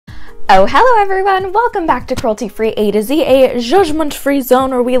Oh, hello everyone! Welcome back to Cruelty Free A to Z, a judgment-free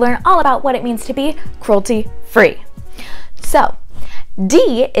zone where we learn all about what it means to be cruelty-free. So,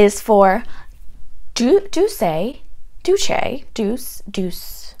 D is for Doucce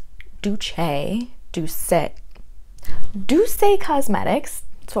Cosmetics.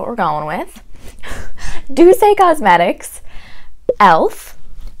 That's what we're going with. Doucce Cosmetics, Elf,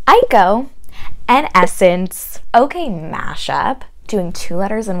 Eyeko, and Essence. Okay, mashup. Doing 2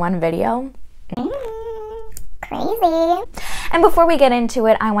 letters in one video. Crazy. And before we get into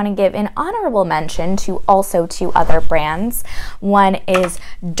it, I want to give an honorable mention to also 2 other brands. One is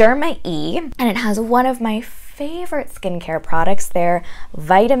Derma E, and it has one of my favorite skincare products, their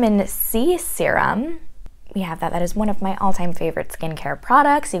Vitamin C Serum. We have that. That is one of my all-time favorite skincare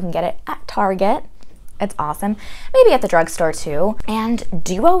products. You can get it at Target. It's awesome. Maybe at the drugstore too. And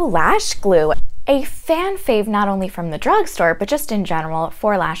Duo Lash Glue. A fan fave not only from the drugstore, but just in general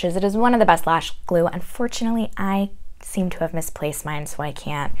for lashes. It is one of the best lash glue. Unfortunately, I seem to have misplaced mine, so I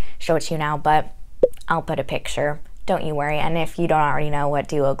can't show it to you now, but I'll put a picture. Don't you worry. And if you don't already know what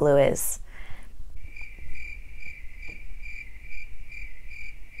Duo Glue is,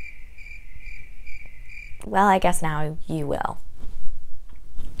 well, I guess now you will.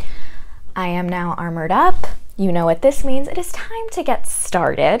 I am now armored up. You know what this means. It is time to get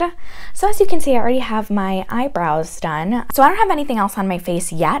started. So as you can see, I already have my eyebrows done. So I don't have anything else on my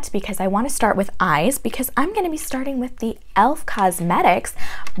face yet because I want to start with eyes, because I'm going to be starting with the e.l.f. Cosmetics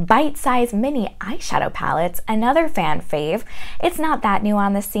Bite Size Mini Eyeshadow Palettes, another fan fave. It's not that new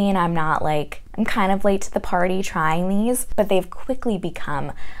on the scene. I'm kind of late to the party trying these, but they've quickly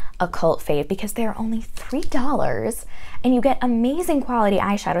become a cult fave because they're only $3 and you get amazing quality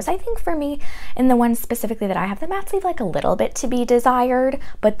eyeshadows. I think for me, in the ones specifically that I have, the mattes leave like a little bit to be desired,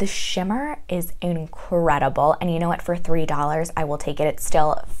 but the shimmer is incredible. And you know what, for $3, I will take it. It's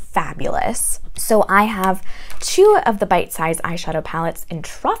still fabulous. So I have 2 of the Bite Size eyeshadow palettes in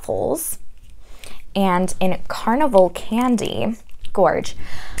Truffles and in Carnival Candy Gorge.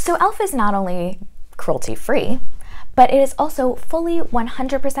 So e.l.f. is not only cruelty free, but it is also fully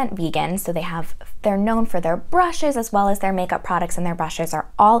 100% vegan. So they're known for their brushes as well as their makeup products, and their brushes are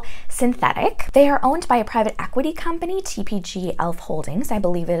all synthetic. They are owned by a private equity company, TPG e.l.f. Holdings, I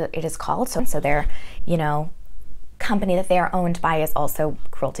believe it is called. So their, company that they are owned by is also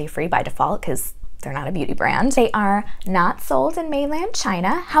cruelty free by default because they're not a beauty brand. They are not sold in mainland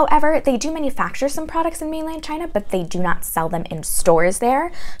China. However, they do manufacture some products in mainland China, but they do not sell them in stores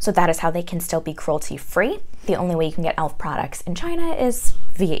there. So that is how they can still be cruelty free. The only way you can get e.l.f. products in China is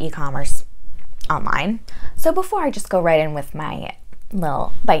via e-commerce online. So before I just go right in with my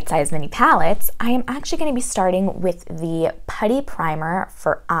little bite-sized mini palettes, I am actually going to be starting with the Putty Primer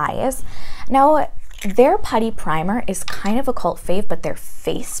for eyes. Now, their Putty Primer is kind of a cult fave, but their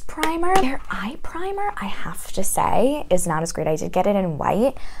face primer, their eye primer, I have to say, is not as great. I did get it in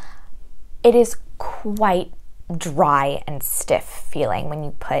white. It is quite dry and stiff feeling when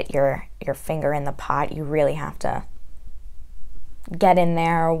you put your finger in the pot. You really have to get in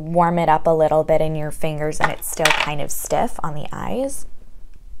there, warm it up a little bit in your fingers, and it's still kind of stiff on the eyes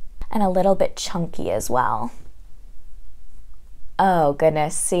and a little bit chunky as well. Oh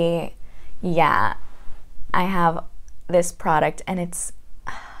goodness, see, yeah, I have this product and it's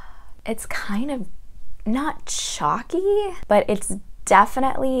kind of not chalky, but it's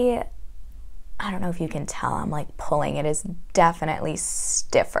definitely, I don't know if you can tell, I'm like pulling. It is definitely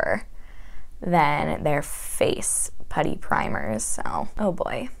stiffer than their face putty primers. So, oh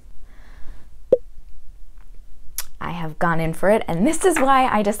boy. I have gone in for it, and this is why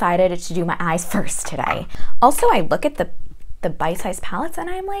I decided to do my eyes first today. Also, I look at the bite-sized palettes and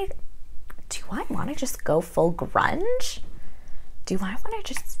I'm like, do I want to just go full grunge? Do I want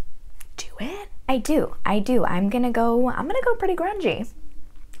to just do it? I do. I'm gonna go pretty grungy.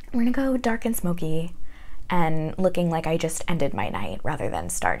 I'm gonna go dark and smoky and looking like I just ended my night rather than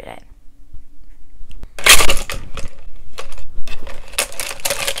started it.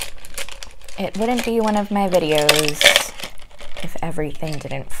 It wouldn't be one of my videos if everything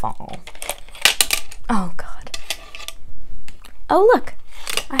didn't fall. Oh God. Oh look,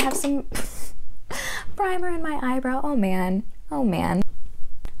 I have some primer in my eyebrow. Oh man, oh man.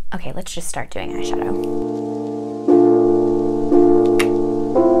 Okay, let's just start doing eyeshadow.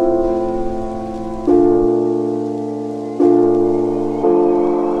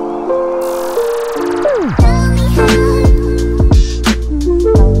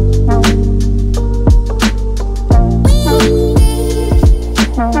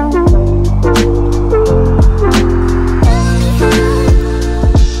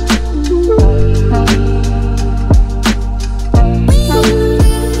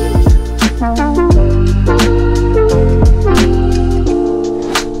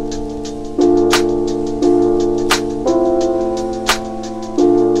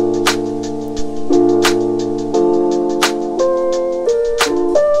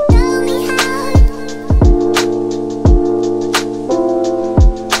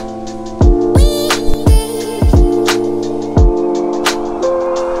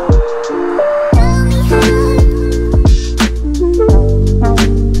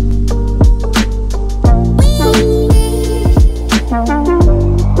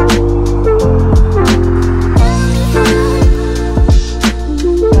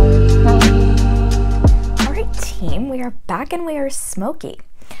 smoky.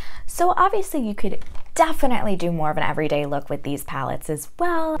 So obviously you could definitely do more of an everyday look with these palettes as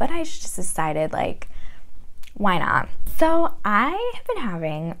well, but I just decided, like, why not? So I have been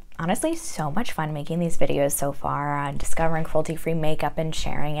having, honestly, so much fun making these videos so far on discovering cruelty-free makeup and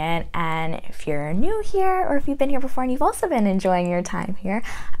sharing it. And if you're new here, or if you've been here before and you've also been enjoying your time here,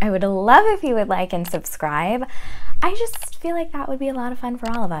 I would love if you would like and subscribe. I just feel like that would be a lot of fun for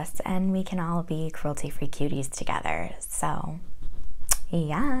all of us, and we can all be cruelty-free cuties together. So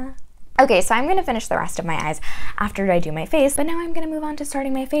yeah. Okay, so I'm gonna finish the rest of my eyes after I do my face, but now I'm gonna move on to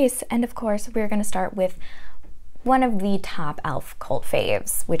starting my face. And of course, we're gonna start with one of the top e.l.f. cult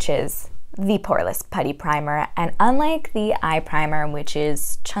faves, which is the Poreless Putty Primer. And unlike the eye primer, which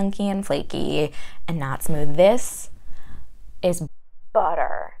is chunky and flaky and not smooth, this is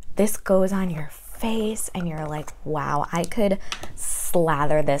butter. This goes on your face and you're like, wow, I could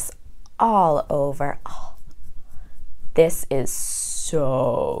slather this all over. Oh, this is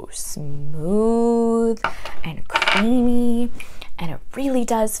so smooth and creamy, and it really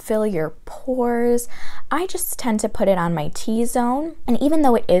does fill your pores. I just tend to put it on my T-zone, and even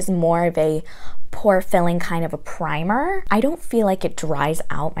though it is more of a pore filling kind of a primer, I don't feel like it dries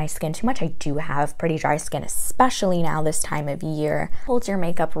out my skin too much. I do have pretty dry skin, especially now this time of year. Holds your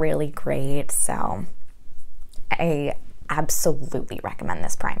makeup really great, so I absolutely recommend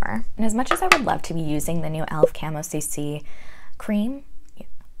this primer. And as much as I would love to be using the new e.l.f. Camo CC cream,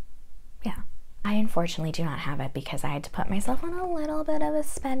 yeah, I unfortunately do not have it because I had to put myself on a little bit of a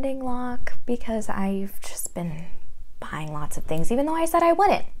spending lock because I've just been buying lots of things even though I said I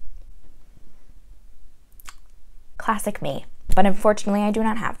wouldn't. Classic me. But unfortunately I do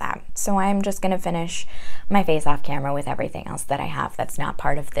not have that. So I'm just gonna finish my face off camera with everything else that I have that's not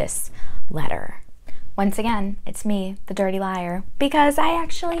part of this letter. Once again, it's me, the dirty liar, because I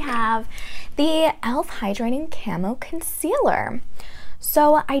actually have the e.l.f. Hydrating Camo Concealer.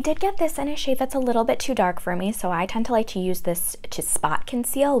 So I did get this in a shade that's a little bit too dark for me, so I tend to like to use this to spot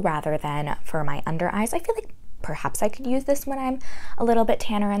conceal rather than for my under eyes. I feel like perhaps I could use this when I'm a little bit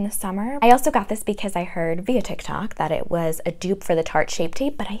tanner in the summer. I also got this because I heard via TikTok that it was a dupe for the Tarte Shape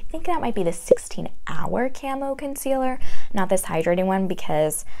Tape, but I think that might be the 16-hour Camo Concealer, not this hydrating one,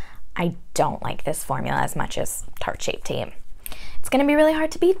 because I don't like this formula as much as Tarte Shape Tape. It's gonna be really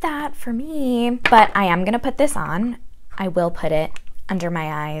hard to beat that for me, but I am gonna put this on. I will put it under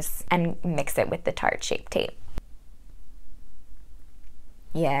my eyes and mix it with the Tarte Shape Tape.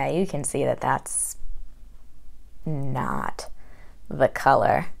 Yeah, you can see that that's not the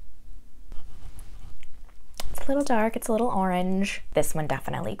color. It's a little dark, it's a little orange. This one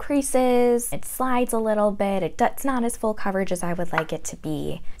definitely creases. It slides a little bit. It's not as full coverage as I would like it to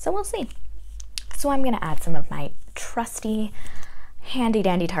be. So we'll see. So I'm gonna add some of my trusty handy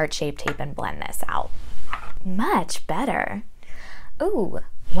dandy Tarte Shape Tape and blend this out. Much better. Ooh,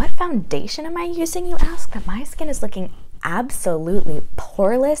 what foundation am I using, you ask? But my skin is looking absolutely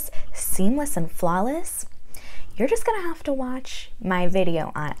poreless, seamless, and flawless. You're just gonna have to watch my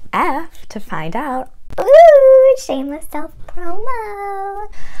video on F to find out. Ooh, shameless self-promo.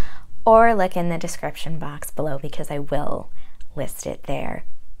 Or look in the description box below because I will list it there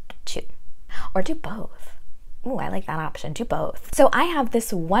too. Or do both. Ooh, I like that option, do both. So I have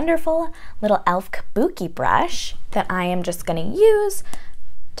this wonderful little e.l.f. Kabuki brush that I am just gonna use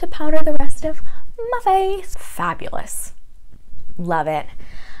to powder the rest of my face. Fabulous. Love it.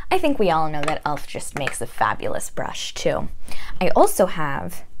 I think we all know that e.l.f. just makes a fabulous brush too. I also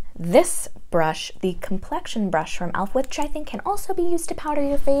have this brush, the Complexion brush from e.l.f., which I think can also be used to powder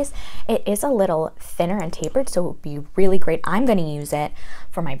your face. It is a little thinner and tapered, so it would be really great. I'm gonna use it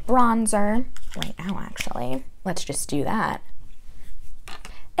for my bronzer right now, actually. Let's just do that.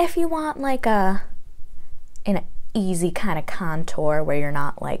 If you want like an easy kind of contour where you're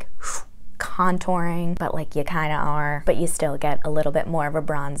not like contouring, but like you kind of are, but you still get a little bit more of a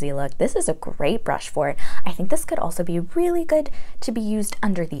bronzy look, this is a great brush for it. I think this could also be really good to be used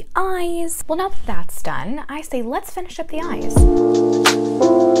under the eyes. Well, now that that's done, I say let's finish up the eyes.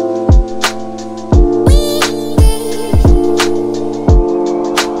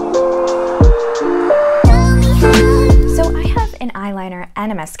 So I have an eyeliner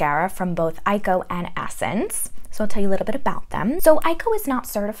and a mascara from both Eyeko and Essence. So I'll tell you a little bit about them. So Eyeko is not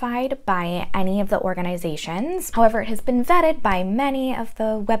certified by any of the organizations. However, it has been vetted by many of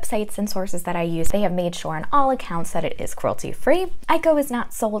the websites and sources that I use. They have made sure on all accounts that it is cruelty-free. Eyeko is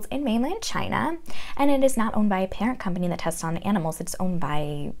not sold in mainland China, and it is not owned by a parent company that tests on animals. It's owned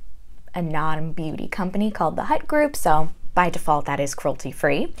by a non-beauty company called the Hut Group, so By default, that is cruelty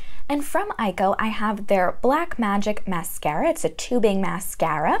free. And from Eyeko, I have their Black Magic Mascara. It's a tubing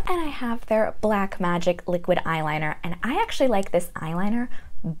mascara. And I have their Black Magic Liquid Eyeliner. And I actually like this eyeliner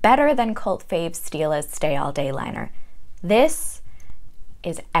better than Cult Fave Stila's Stay All Day Liner. This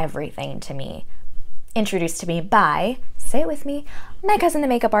is everything to me. Introduced to me by, say it with me, my cousin the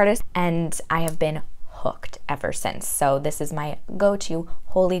makeup artist, and I have been hooked ever since. So this is my go-to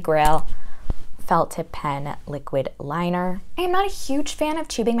holy grail felt tip pen liquid liner. I am not a huge fan of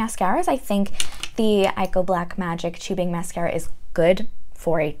tubing mascaras. I think the Eyeko Black Magic tubing mascara is good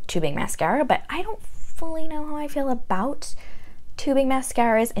for a tubing mascara, but I don't fully know how I feel about tubing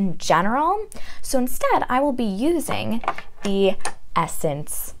mascaras in general. So instead, I will be using the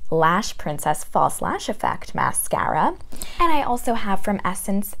Essence Lash Princess False Lash Effect Mascara. And I also have from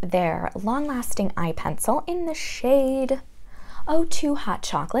Essence their Long Lasting Eye Pencil in the shade 02 Hot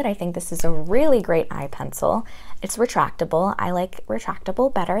Chocolate. I think this is a really great eye pencil. It's retractable. I like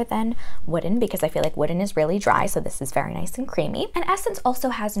retractable better than wooden because I feel like wooden is really dry, so this is very nice and creamy. And Essence also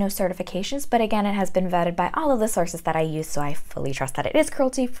has no certifications, but again, it has been vetted by all of the sources that I use, so I fully trust that it is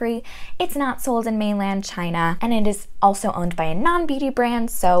cruelty-free. It's not sold in mainland China, and it is also owned by a non-beauty brand,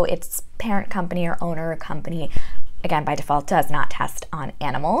 so its parent company or owner company, again, by default, does not test on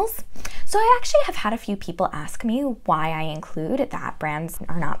animals. So I actually have had a few people ask me why I include that brands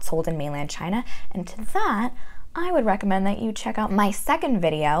are not sold in mainland China, and to that, I would recommend that you check out my second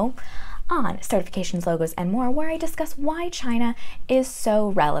video on certifications, logos, and more, where I discuss why China is so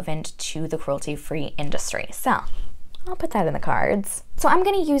relevant to the cruelty-free industry. So I'll put that in the cards. So I'm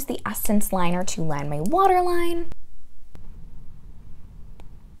gonna use the Essence liner to line my waterline.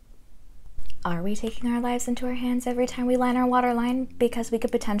 Are we taking our lives into our hands every time we line our waterline because we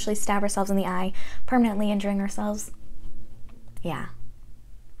could potentially stab ourselves in the eye, permanently injuring ourselves? Yeah.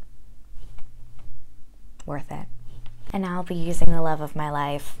 Worth it. And now I'll be using the love of my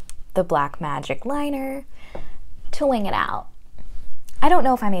life, the Black Magic liner, to wing it out. I don't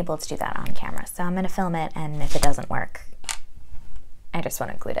know if I'm able to do that on camera, so I'm gonna film it, and if it doesn't work, I just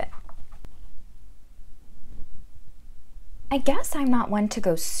won't include it. I guess I'm not one to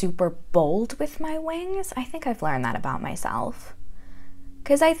go super bold with my wings. I think I've learned that about myself.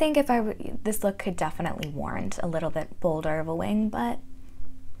 Because I think if this look could definitely warrant a little bit bolder of a wing, but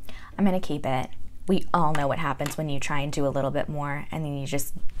I'm gonna keep it. We all know what happens when you try and do a little bit more and then you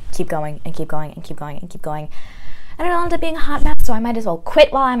just keep going and keep going and keep going and keep going. And it'll end up being a hot mess, so I might as well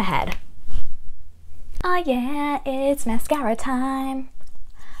quit while I'm ahead. Oh yeah, it's mascara time.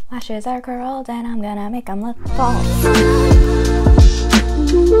 Lashes are curled and I'm gonna make them look false.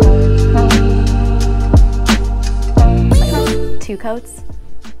 2 coats,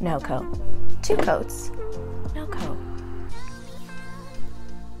 no coat. 2 coats, no coat.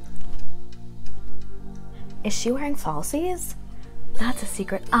 Is she wearing falsies? That's a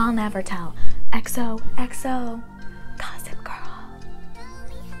secret I'll never tell. XO, XO, Gossip Girl.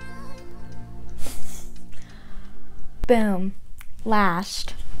 Boom,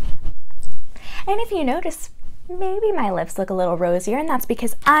 lashed. And if you notice, maybe my lips look a little rosier, and that's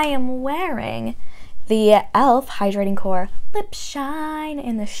because I am wearing the e.l.f. Hydrating Core Lip Shine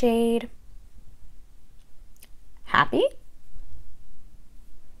in the shade Happy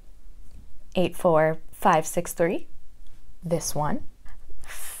 84563. This one.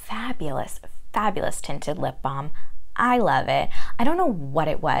 Fabulous, fabulous tinted lip balm. I love it. I don't know what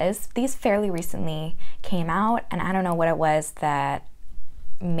it was. These fairly recently came out, and I don't know what it was that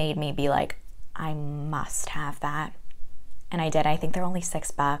made me be like, I must have that. And I did. I think they're only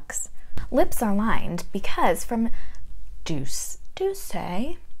 $6. Lips are lined because from Doucce,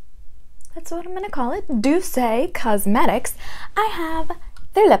 that's what I'm gonna call it, Doucce Cosmetics, I have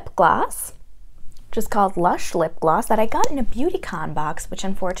their lip gloss, which is called Lush Lip Gloss, that I got in a BeautyCon box, which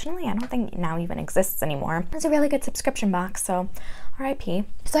unfortunately I don't think now even exists anymore. It's a really good subscription box, so RIP.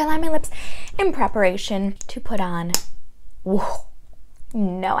 So I line my lips in preparation to put on, whoa,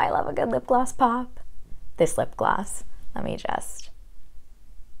 no, I love a good lip gloss pop. This lip gloss, let me just,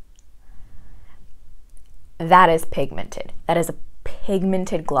 that is pigmented. That is a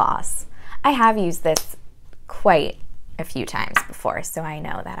pigmented gloss. I have used this quite a few times before, so I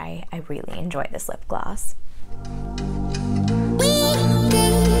know that I really enjoy this lip gloss.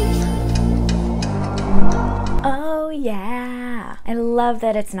 Oh yeah, I love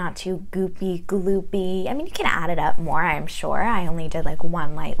that it's not too goopy, gloopy. I mean, you can add it up more, I'm sure. I only did like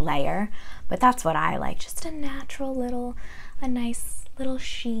 1 light layer, but that's what I like. Just a natural little, a nice little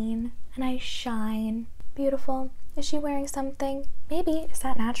sheen, a nice shine. Beautiful. Is she wearing something? Maybe. Is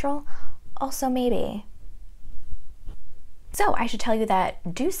that natural? Also maybe. So I should tell you that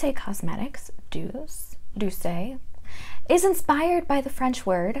Doucce Cosmetics, Doucce, is inspired by the French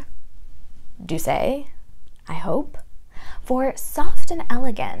word Doucce, I hope, for soft and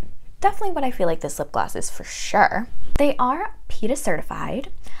elegant. Definitely what I feel like this lip gloss is for sure. They are PETA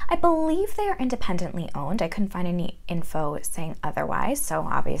certified. I believe they are independently owned. I couldn't find any info saying otherwise, so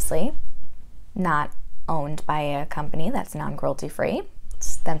obviously not owned by a company that's non-cruelty free.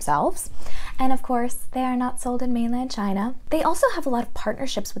 It's themselves. And of course, they are not sold in mainland China. They also have a lot of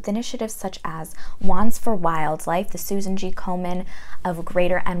partnerships with initiatives such as Wands for Wildlife, the Susan G. Komen of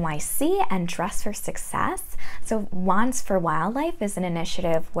Greater NYC, and Dress for Success. So Wands for Wildlife is an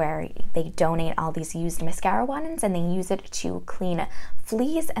initiative where they donate all these used mascara wands and they use it to clean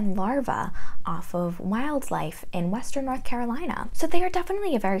fleas and larvae off of wildlife in Western North Carolina. So they are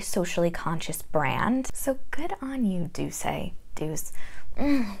definitely a very socially conscious brand. So good on you, Doucce. Douce.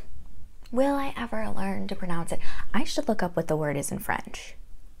 Will I ever learn to pronounce it? I should look up what the word is in French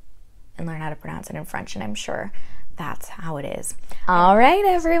and learn how to pronounce it in French, and I'm sure that's how it is. All right,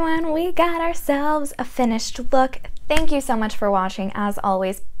 everyone, we got ourselves a finished look. Thank you so much for watching. As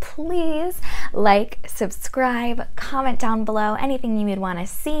always, please like, subscribe, comment down below anything you would want to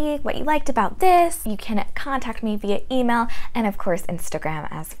see, what you liked about this. You can contact me via email and, of course, Instagram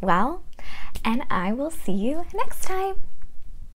as well. And I will see you next time.